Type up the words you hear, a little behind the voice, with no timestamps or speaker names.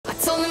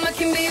Told him I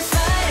can be a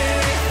fighter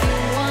if you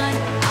want.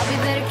 I'll be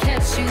there to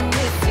catch you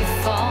if you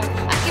fall.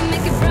 I can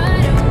make it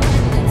brighter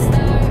when it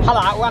starts.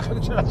 Hello, welcome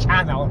to the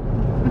channel.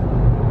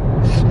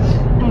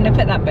 I'm going to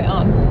put that bit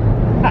on.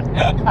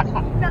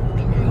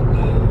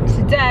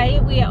 Today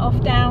we are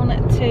off down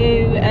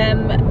to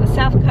the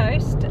south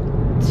coast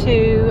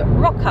to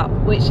Rock Up,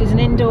 which is an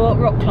indoor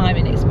rock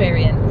climbing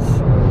experience.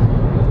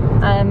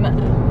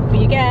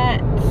 You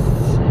get,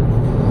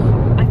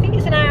 I think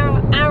it's an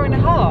hour and a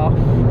half,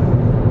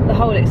 the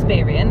whole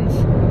experience.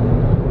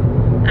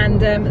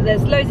 And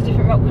there's loads of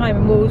different rock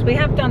climbing walls. We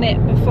have done it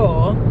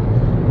before,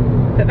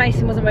 but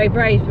Mason wasn't very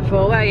brave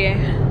before, were you?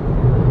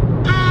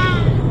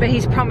 But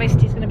he's promised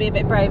he's going to be a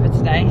bit braver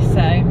today,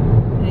 so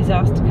he's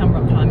asked to come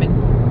rock climbing.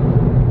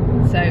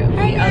 So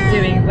we are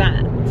doing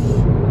that.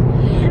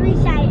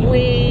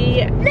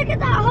 Look at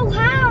that whole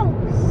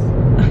house!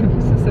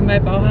 It's a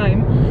mobile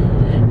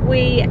home.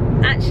 We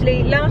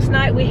actually, last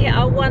night we hit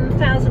our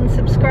 1,000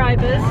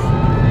 subscribers.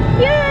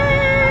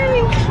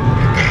 Yay!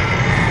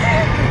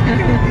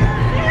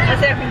 I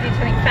said I can do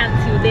something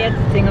fancy with the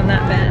editing on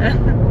that bit.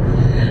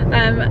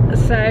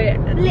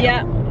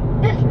 Yeah.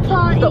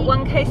 We've got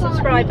 1K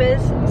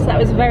subscribers, so that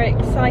was very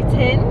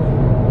exciting.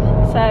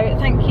 So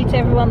thank you to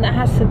everyone that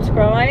has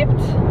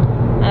subscribed.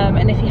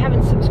 And if you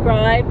haven't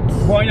subscribed,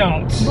 why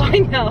not? Why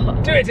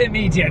not? Do it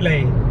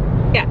immediately.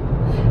 Yeah,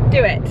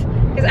 do it.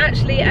 Because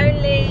actually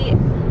only, I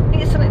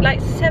think it's something like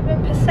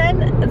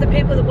 7% of the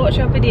people that watch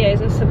our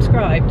videos are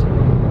subscribed.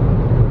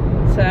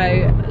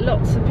 So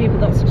lots of people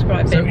not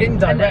subscribing. So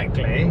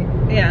indirectly,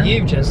 yeah,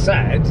 you've just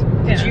said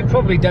that you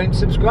probably don't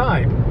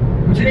subscribe.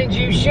 Which means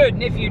you should,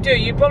 and if you do,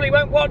 you probably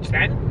won't watch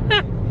then.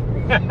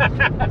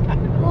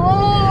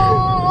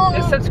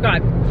 Just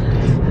subscribe.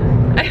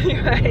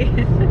 Anyway.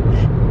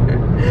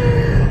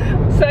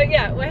 So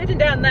yeah, we're heading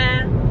down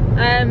there.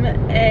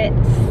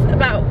 It's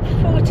about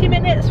 40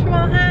 minutes from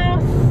our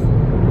house.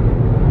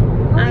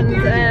 And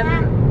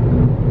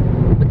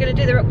we're going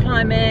to do the rock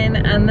climbing,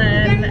 and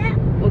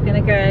then we're going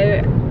to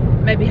go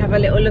maybe have a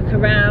little look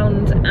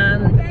around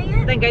and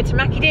then go to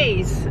Mackie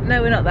D's.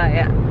 No, we're not there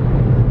yet.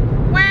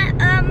 Where,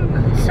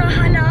 so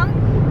how long?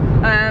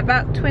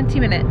 About 20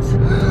 minutes.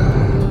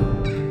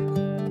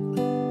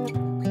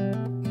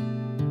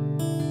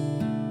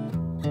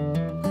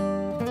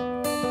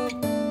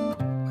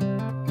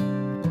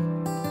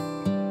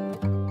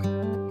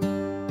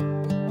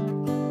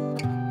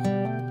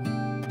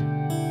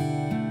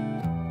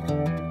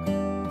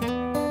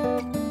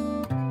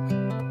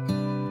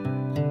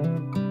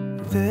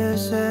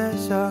 This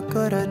is as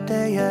good a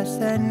day as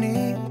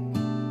any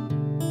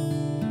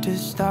to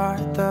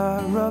start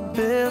the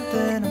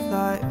rebuilding of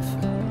life.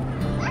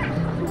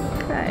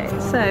 Okay,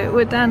 so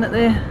we're down at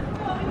the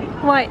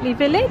Whiteley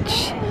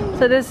village.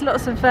 So there's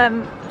lots of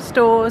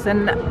stores,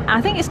 and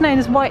I think it's known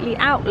as Whiteley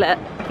Outlet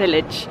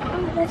Village.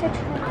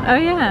 Oh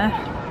yeah,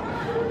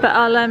 but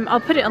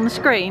I'll put it on the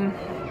screen.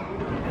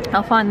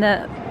 I'll find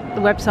the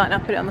website and I'll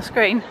put it on the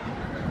screen.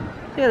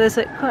 Yeah, there's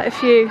quite a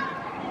few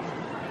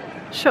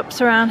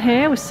shops around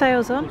here with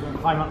sales on.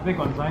 Climb up the big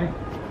ones, eh?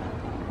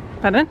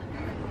 Pardon?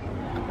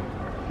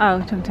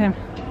 Oh, talking to him.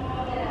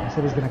 I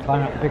said he's going to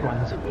climb up the big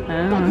ones.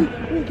 Oh.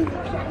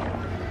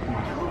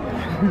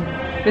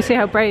 We'll see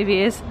how brave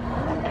he is.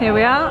 Here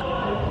we are.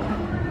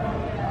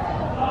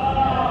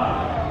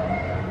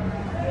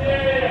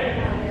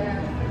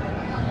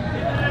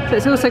 So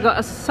it's also got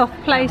a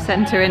soft play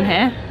centre in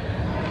here.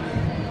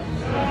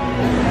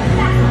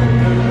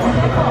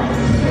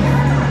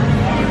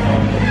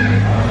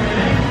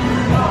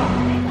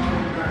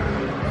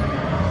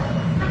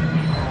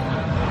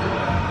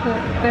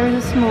 There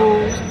is a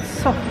small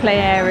soft play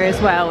area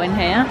as well in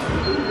here,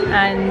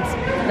 and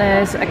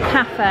there's a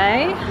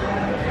cafe,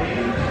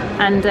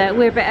 and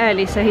we're a bit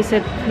early, so he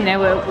said, you know,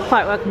 we're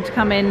quite welcome to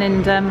come in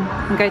and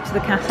go to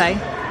the cafe,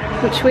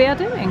 which we are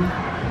doing.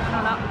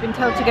 We've been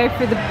told to go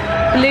through the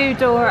blue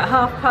door at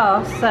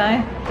past, so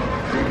I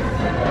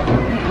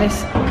think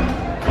this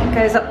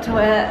goes up to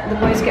where the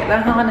boys get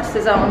their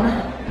harnesses on.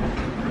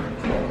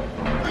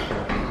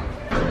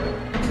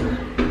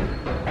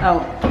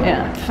 Oh,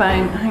 yeah,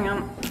 phone, hang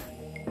on.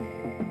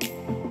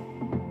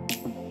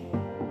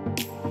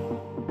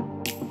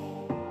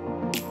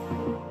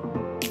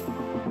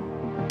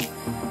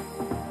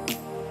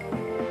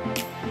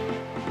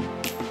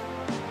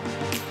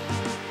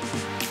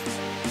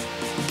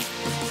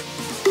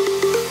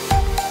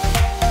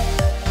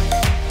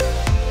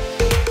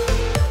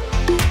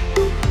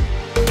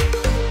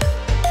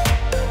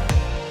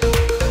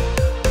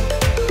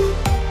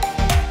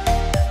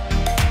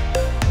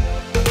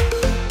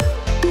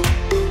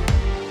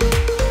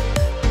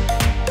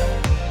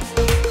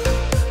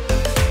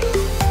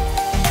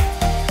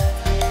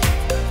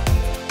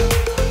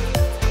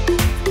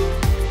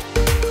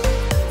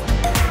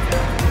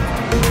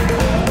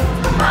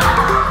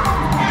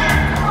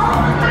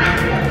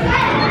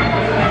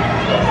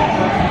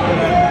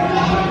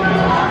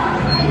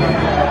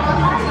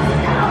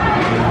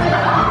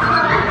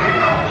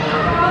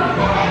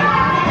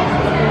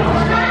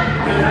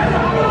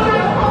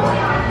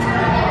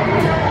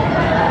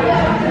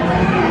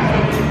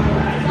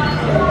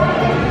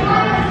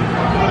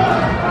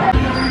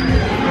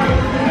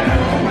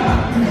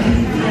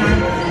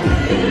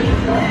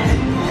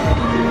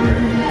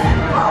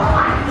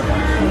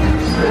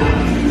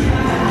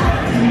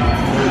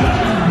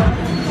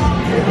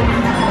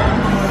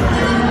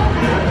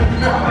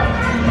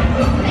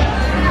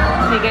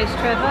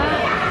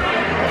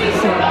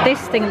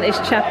 thing that this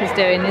chap is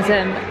doing is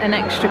an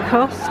extra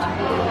cost.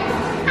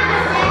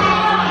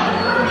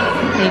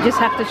 You just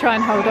have to try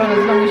and hold on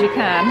as long as you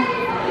can.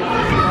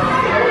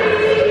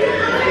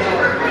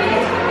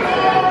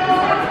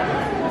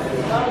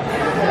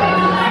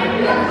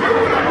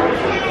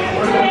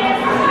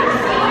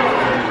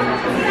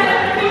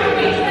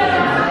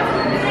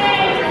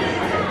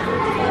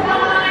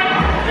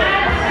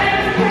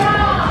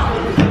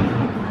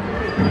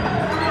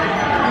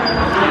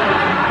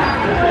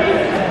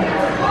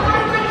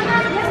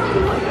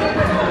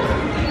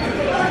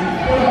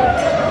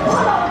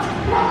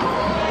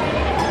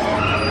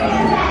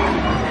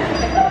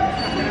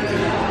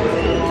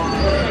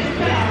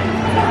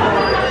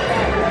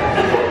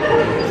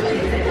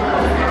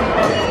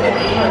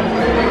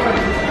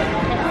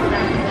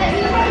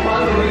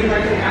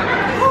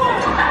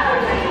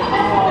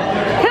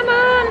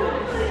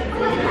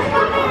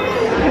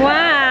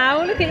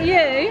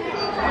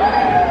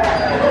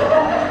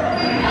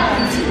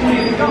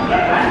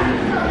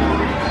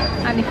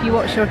 And if you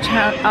watch our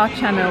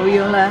channel,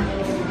 you'll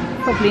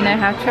probably know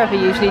how Trevor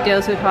usually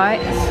deals with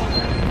heights.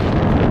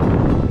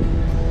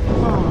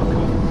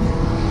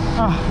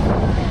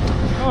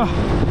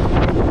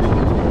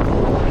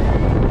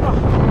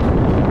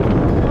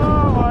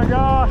 Oh my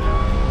god!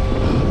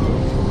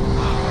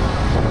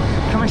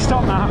 Can we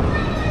stop now?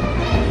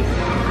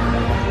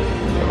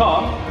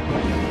 Come.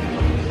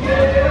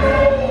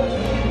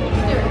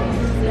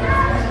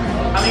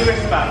 How many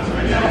wristbands are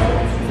in there?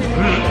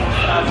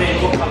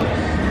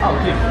 Oh,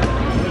 yeah.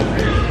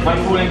 I'm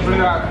calling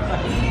blue out.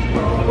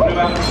 Blue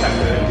out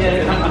protector.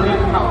 Yeah, and blue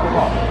out for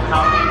what?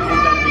 How many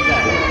will then be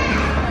there?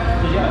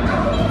 Yeah.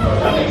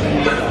 That means we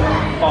need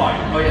 5.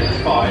 Oh yeah,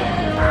 there's 5.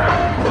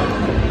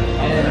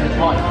 And then there's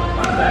 1.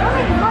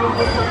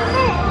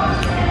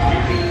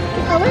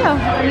 Oh well,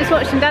 I'm just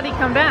watching Daddy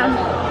come down.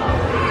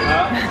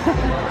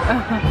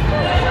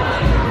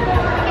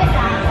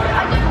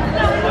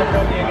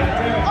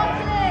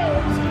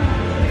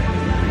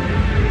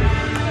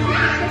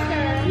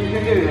 You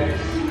can do this.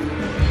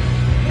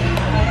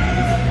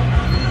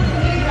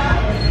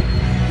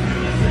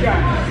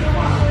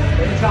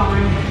 In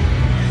time.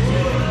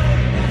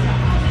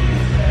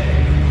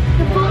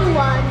 The blue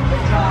one.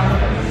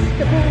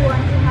 The blue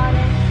one.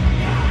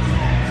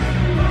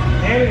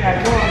 Here we go,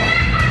 come on.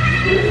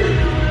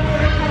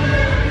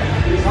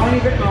 Tiny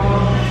bit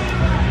more.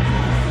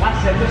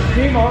 That's it, just a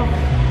few more.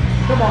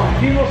 Come on, a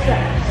few more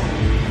steps.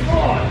 Come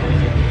on.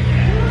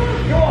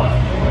 Go on.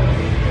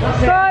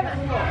 That's it.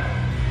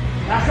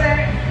 That's it.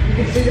 You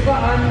can see the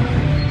button.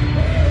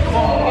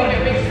 Oh, a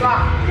big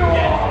slap. Go on.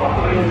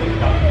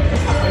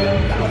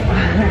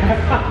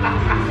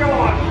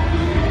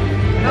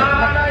 No,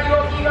 you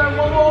got to keep going.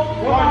 One more.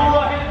 Come on, you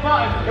got to hit the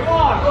button. Come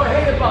on, you got to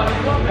hit the button.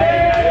 Come on.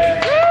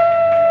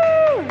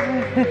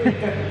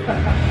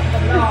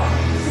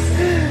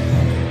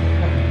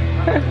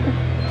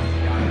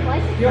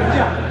 Your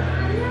jump.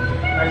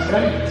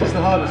 Excellent. Is this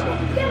the hardest one?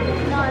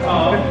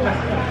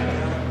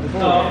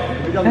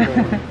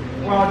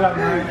 Well done,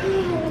 mate.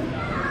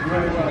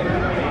 Really well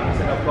done.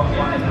 So I've got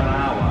one in an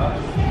hour.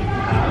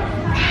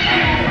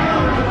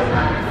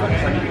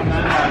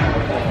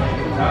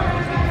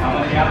 How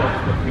many hours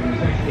looking at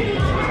the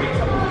kids? Takes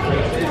up all the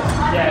places.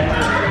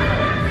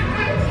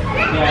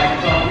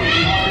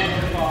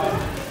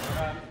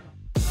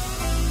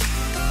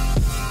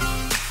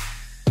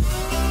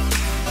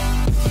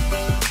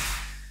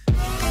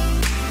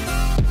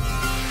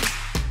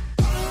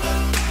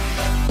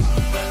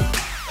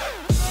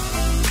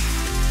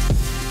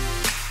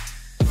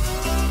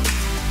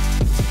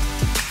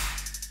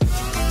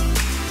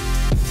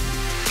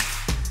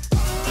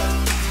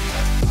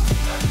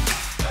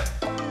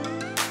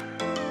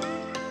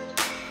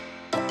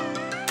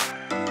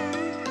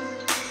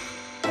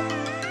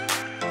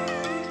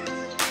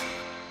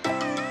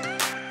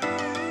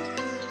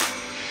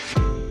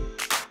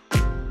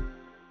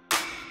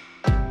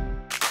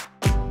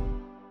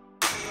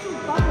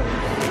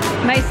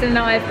 Mason and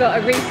I have got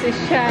a Reese's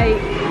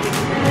shake.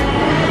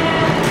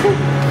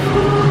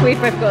 We've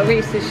both got a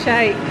Reese's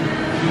shake.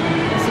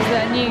 This is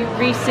a new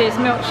Reese's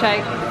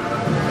milkshake.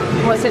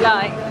 What's it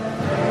like?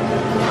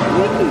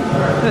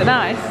 Is it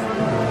nice?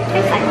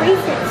 Tastes like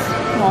Reese's.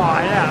 Oh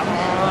yeah.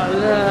 Oh,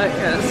 look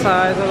at the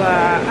size of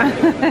that.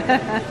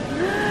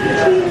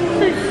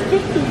 It's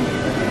sticky.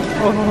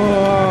 Oh,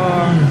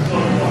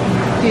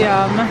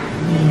 yum.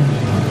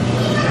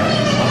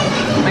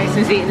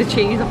 Mason's eating the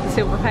cheese off the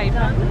silver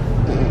paper.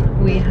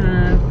 We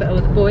have,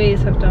 the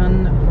boys have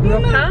done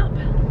rock up,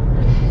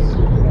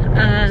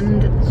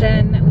 and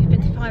then we've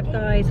been to Five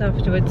Guys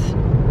afterwards.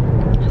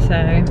 So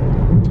I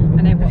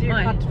know what Have you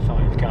had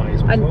Five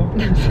Guys before?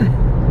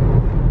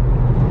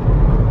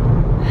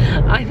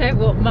 I know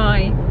what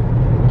my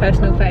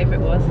personal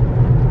favourite was.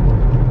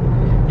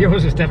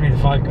 Yours was definitely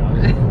the Five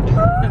Guys.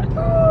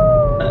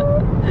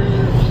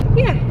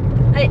 Yeah,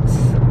 it's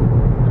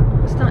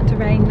starting to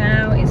rain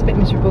now. It's a bit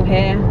miserable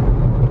here,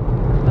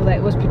 although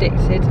it was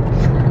predicted.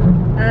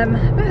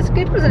 But it was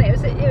good, wasn't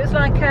it? It was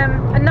like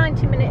a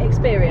 90-minute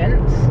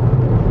experience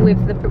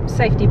with the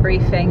safety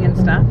briefing and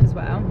stuff as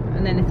well.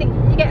 And then I think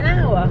you get an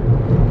hour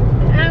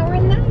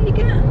in there. You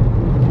get. I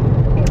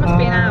think it must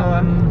be an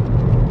hour.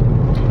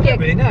 I don't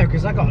really know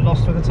because I got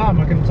lost with the time.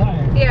 I couldn't tell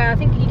you. Yeah, I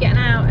think you get an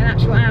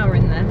actual hour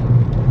in there.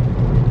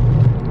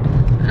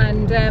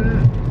 And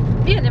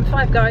yeah, and then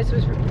Five Guys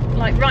was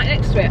like right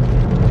next to it.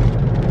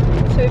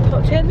 So we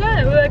popped in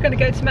there. We were going to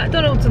go to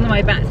McDonald's on the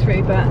way back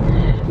through, but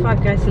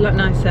Five Guys is a lot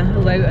nicer,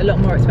 although a lot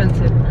more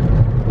expensive.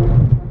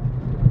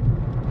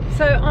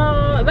 So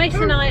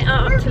Mason and I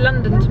are up to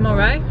London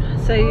tomorrow,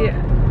 so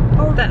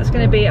that's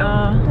going to be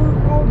our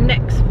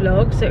next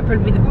vlog, so it'll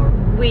probably be the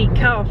week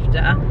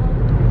after.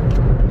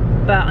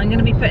 But I'm going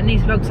to be putting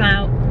these vlogs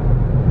out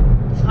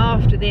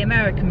after the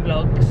American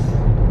vlogs,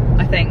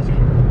 I think.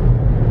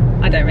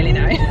 I don't really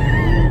know.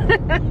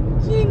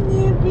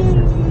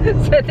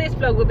 So this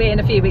vlog will be in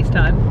a few weeks'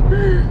 time,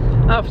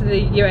 after the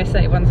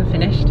USA ones are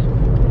finished.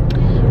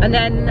 And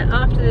then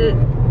after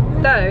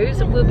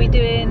those, we'll be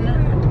doing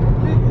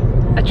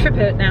a trip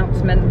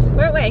announcement.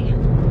 Where are we?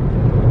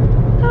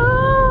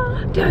 Oh,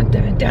 dun,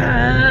 dun,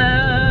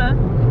 dun.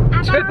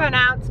 Trip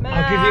announcement.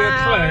 I'll give you a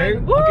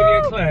clue. I'll give you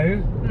a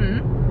clue.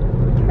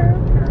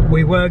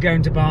 We were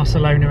going to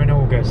Barcelona in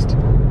August.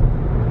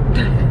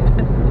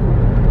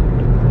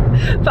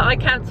 But I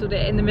cancelled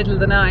it in the middle of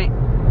the night.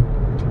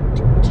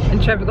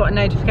 And Trevor got a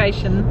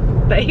notification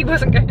that he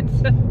wasn't going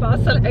to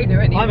Barcelona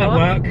anymore. I'm at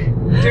work,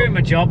 doing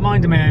my job,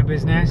 minding my own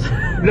business,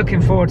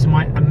 looking forward to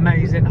my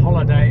amazing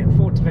holiday at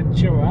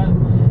Fuerteventura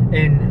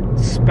in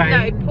Spain.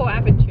 No,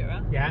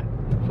 Portaventura. Yeah.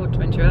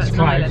 Fuerteventura, that's It's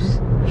an close.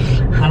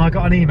 island. And I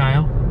got an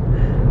email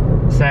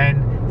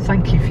saying,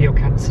 thank you for your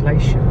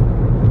cancellation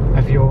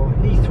of your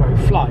Heathrow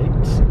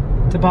flight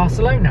to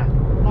Barcelona.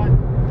 I'm like,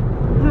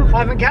 I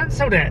haven't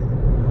cancelled it,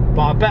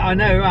 but I bet I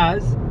know who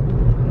has.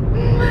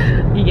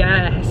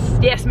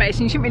 Yes,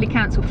 Mason, you shouldn't really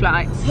cancel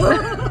flights.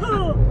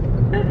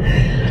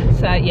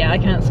 So yeah, I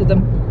cancelled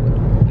them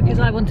because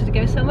I wanted to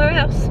go somewhere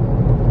else.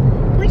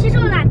 Which is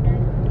Orlando.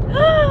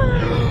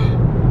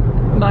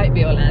 Might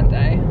be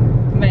Orlando,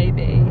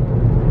 maybe.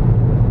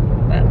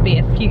 That'd be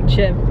a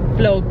future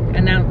vlog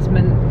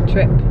announcement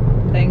trip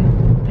thing.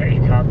 There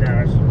you calm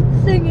down.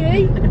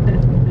 Thingy.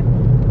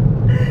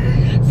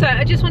 So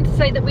I just want to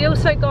say that we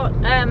also got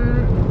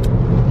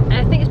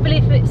I think it's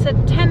a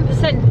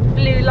 10%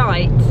 blue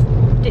light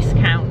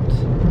discount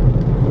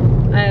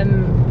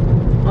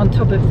on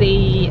top of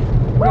the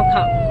rock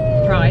up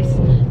price.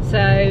 So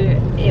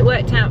it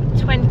worked out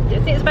I think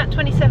it's about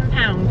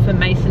 £27 for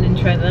Mason and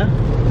Trevor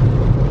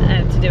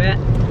to do it,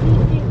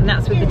 and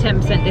that's with the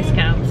 10%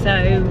 discount. So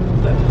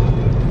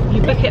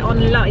you book it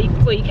online.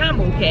 Well, you can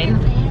walk in,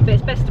 but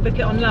it's best to book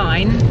it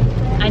online,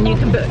 and you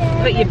can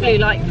put your blue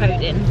light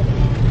code in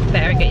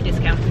there and get your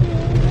discount.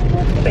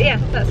 But yeah,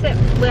 that's it.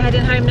 We're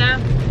heading home now.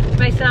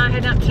 Mason and I are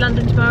heading up to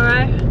London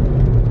tomorrow.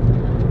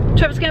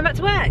 Trevor's going back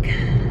to work.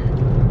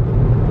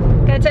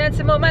 Going to earn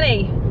some more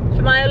money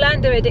for my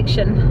Orlando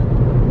addiction.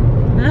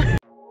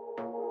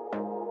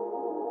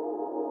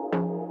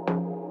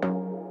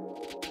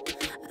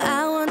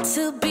 I want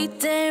to be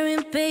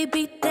daring,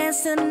 baby,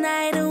 dance the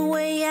night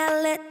away.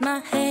 I let my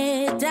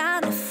head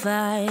down if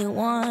I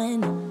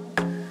want.